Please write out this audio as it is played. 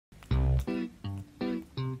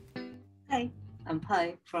I'm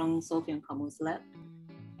Pai from Sophie and Kamun's lab.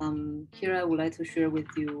 Here I would like to share with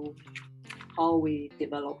you how we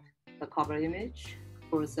developed the cover image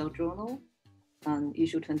for a Cell Journal on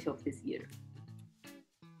issue 20 of this year.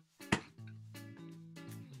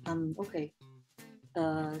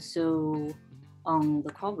 So on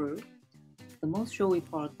the cover, the most showy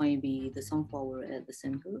part might be the sunflower at the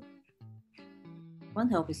center. One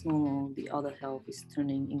half is normal, the other half is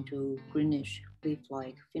turning into greenish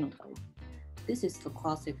leaf-like phenotype. This is the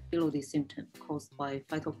classic phyllodes symptom caused by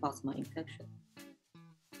phytoplasma infection.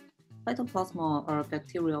 Phytoplasma are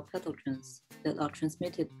bacterial pathogens that are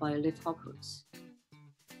transmitted by leafhoppers.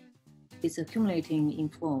 It's accumulating in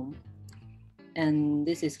phloem, and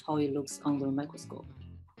this is how it looks under a microscope.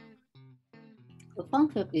 The fun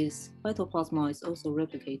fact is phytoplasma is also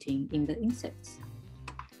replicating in the insects.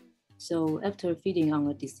 So after feeding on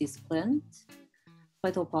a deceased plant,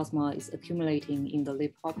 phytoplasma is accumulating in the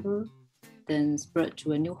leafhopper, then spread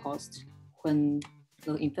to a new host when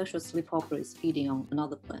the infectious leafhopper is feeding on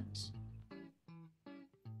another plant.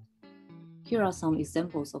 Here are some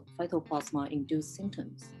examples of phytoplasma-induced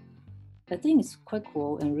symptoms. I think it's quite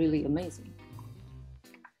cool and really amazing.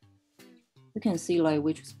 You can see like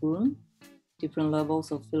witch's broom, different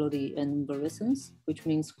levels of phyllodes and inflorescence, which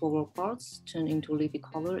means floral parts turn into leafy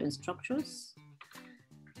color and structures,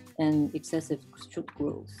 and excessive shoot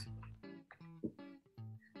growth.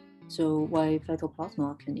 So why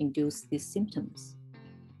phytoplasma can induce these symptoms?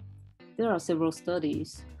 There are several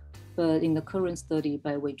studies, but in the current study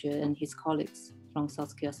by Wei Jie and his colleagues from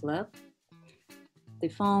Saskia's lab, they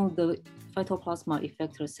found the phytoplasma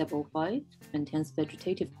effector CEP05 maintains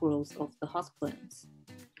vegetative growth of the host plants.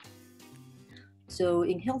 So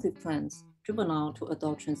in healthy plants, juvenile to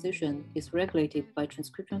adult transition is regulated by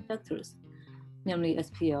transcription factors, namely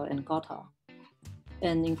SPL and GATA.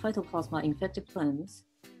 And in phytoplasma infected plants,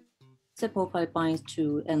 CEP05 binds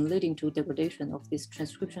to and leading to degradation of these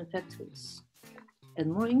transcription factors.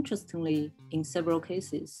 And more interestingly, in several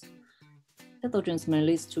cases, pathogens may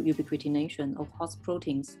lead to ubiquitination of host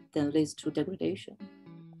proteins that leads to degradation.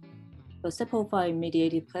 The CEP05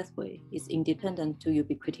 mediated pathway is independent to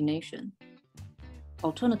ubiquitination.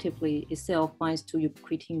 Alternatively, itself binds to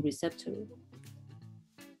ubiquitin receptor,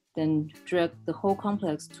 then drag the whole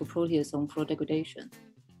complex to proteasome for degradation.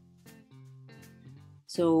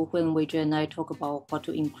 So when Wei Jie and I talk about what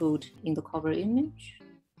to include in the cover image,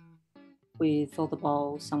 we thought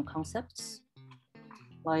about some concepts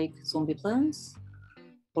like zombie plants,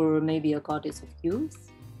 or maybe a goddess of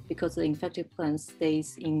youth, because the infected plant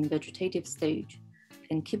stays in vegetative stage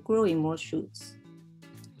and keep growing more shoots,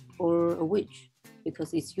 or a witch,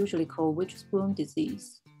 because it's usually called witch's broom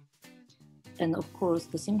disease. And of course,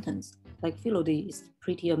 the symptoms, like phyllodes, is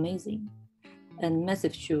pretty amazing, and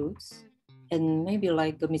massive shoots, and maybe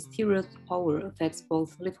like the mysterious power affects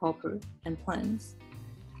both leafhopper and plants.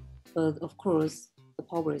 But of course, the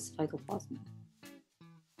power is phytoplasma.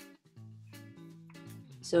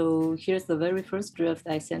 So here's the very first draft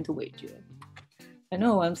I sent to Wei Jie. I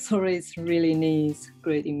know, I'm sorry, it really needs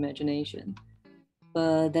great imagination.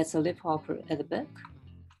 But that's a leafhopper at the back,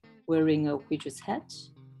 wearing a witch's hat.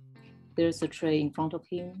 There's a tray in front of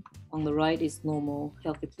him. On the right is normal,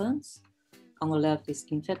 healthy plants. On the left is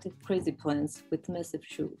infected crazy plants with massive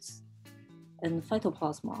shoots. And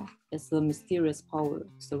phytoplasma is the mysterious power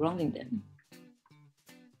surrounding them.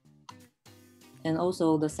 And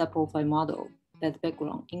also the CEP05 model at the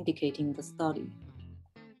background indicating the study.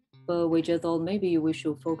 But we just thought maybe we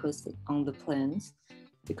should focus on the plants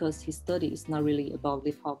because his study is not really about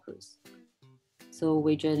leafhoppers. So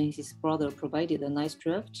Wei Jie and his brother provided a nice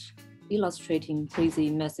draft illustrating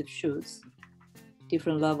crazy massive shoots,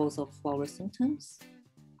 different levels of flower symptoms.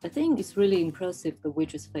 I think it's really impressive the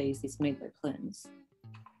witch's face is made by plants.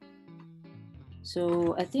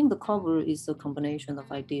 So I think the cover is a combination of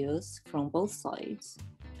ideas from both sides.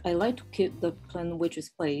 I like to keep the plant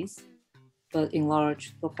witch's face, but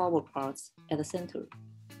enlarge the flower parts at the center.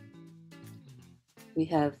 We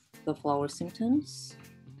have the flower symptoms,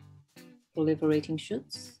 proliferating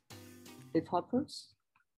shoots, leafhoppers,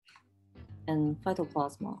 and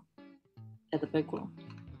phytoplasma at the background.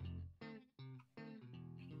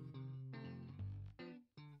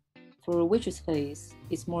 For a witch's face,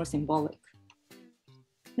 it's more symbolic.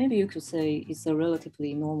 Maybe you could say it's a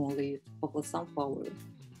relatively normal leaf of a sunflower,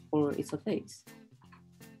 or it's a face.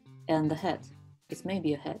 And the head, it's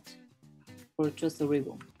maybe a head, or just a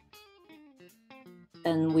ribbon.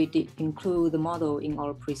 And we did include the model in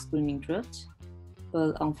our pre-screening draft,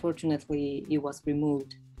 but unfortunately it was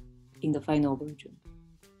removed in the final version.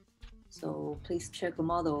 So please check the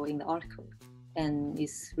model in the article, and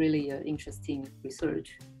it's really interesting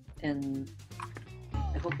research, and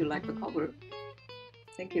hope you like the cover.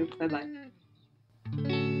 Thank you. Bye-bye.